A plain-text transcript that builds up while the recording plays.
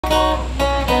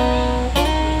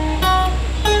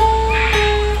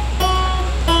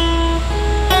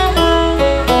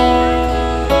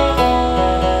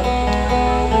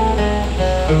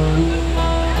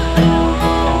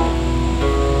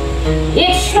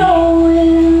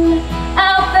strolling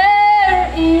out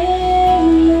there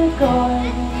in the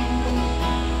garden.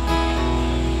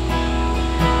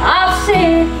 I'll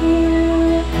sit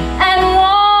here and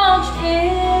watch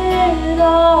it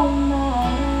all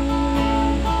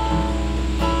night.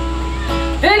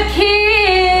 The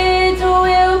kids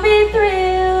will be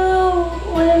thrilled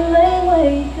when they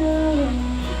wake up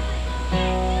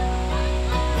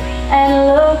and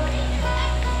look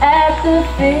at the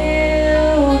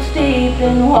fields deep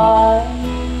and wide.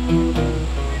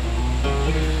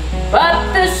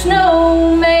 But the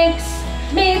snow makes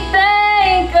me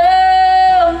think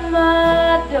of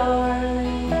my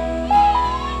darling,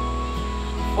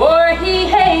 for he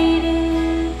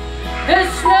hated the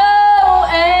snow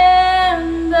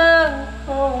and the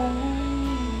cold.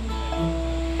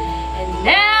 And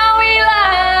now he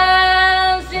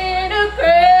lies in a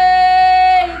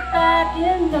grave back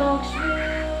in Knoxville,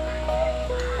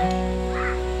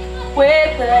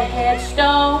 with a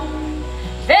headstone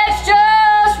that's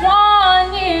just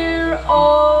 1 year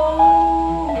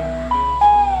old.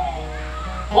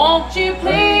 Won't you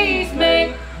please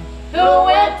make the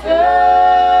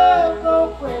winter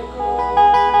go quicker,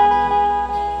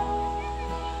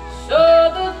 so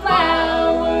the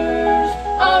flowers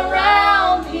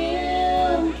around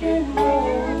him can grow?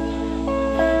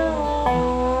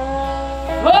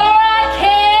 For I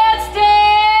can't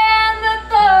stand the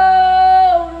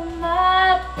thought of my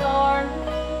darling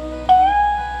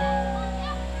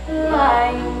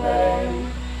lying there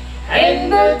in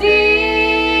the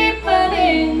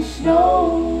deepening snow.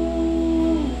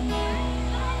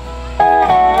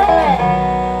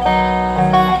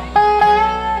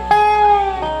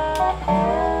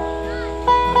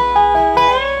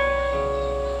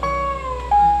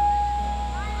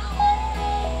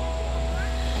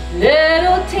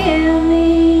 Little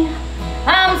Timmy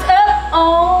climbs up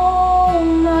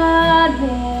on my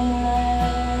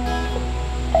knees,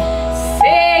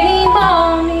 saying,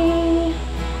 Mommy,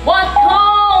 what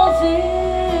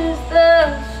causes the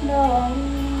snow?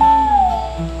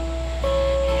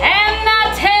 And I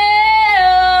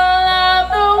tell of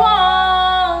the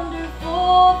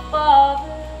wonderful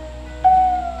Father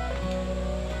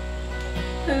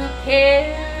who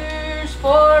cares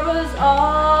for us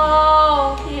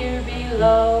all here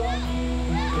below.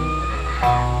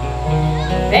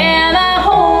 Then I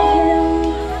hold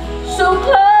him so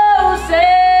close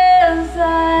as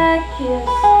I kiss,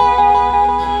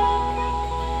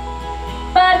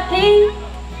 but he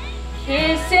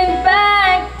kissing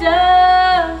back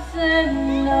doesn't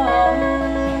know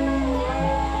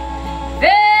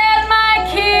that my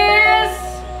kiss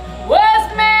was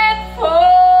meant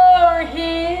for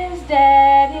his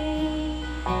daddy,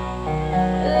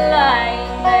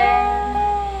 lying there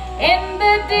in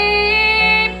the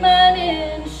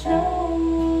deepening snow.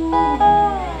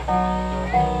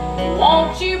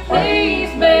 Won't you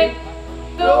please make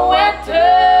the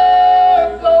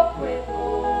winter go quicker,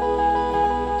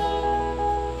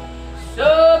 so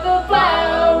the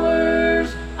flowers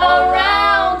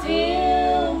around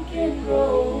him can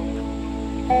grow?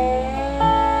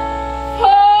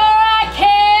 For I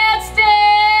can't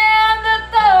stand the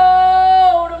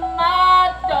thought of my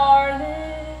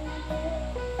darling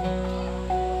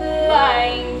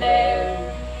lying there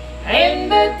in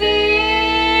the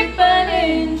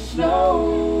deepening snow.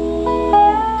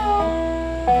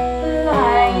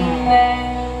 Lying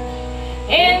there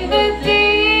in the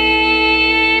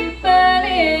deepening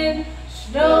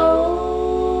snow.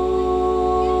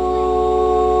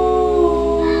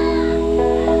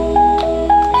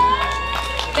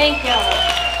 Thank y'all.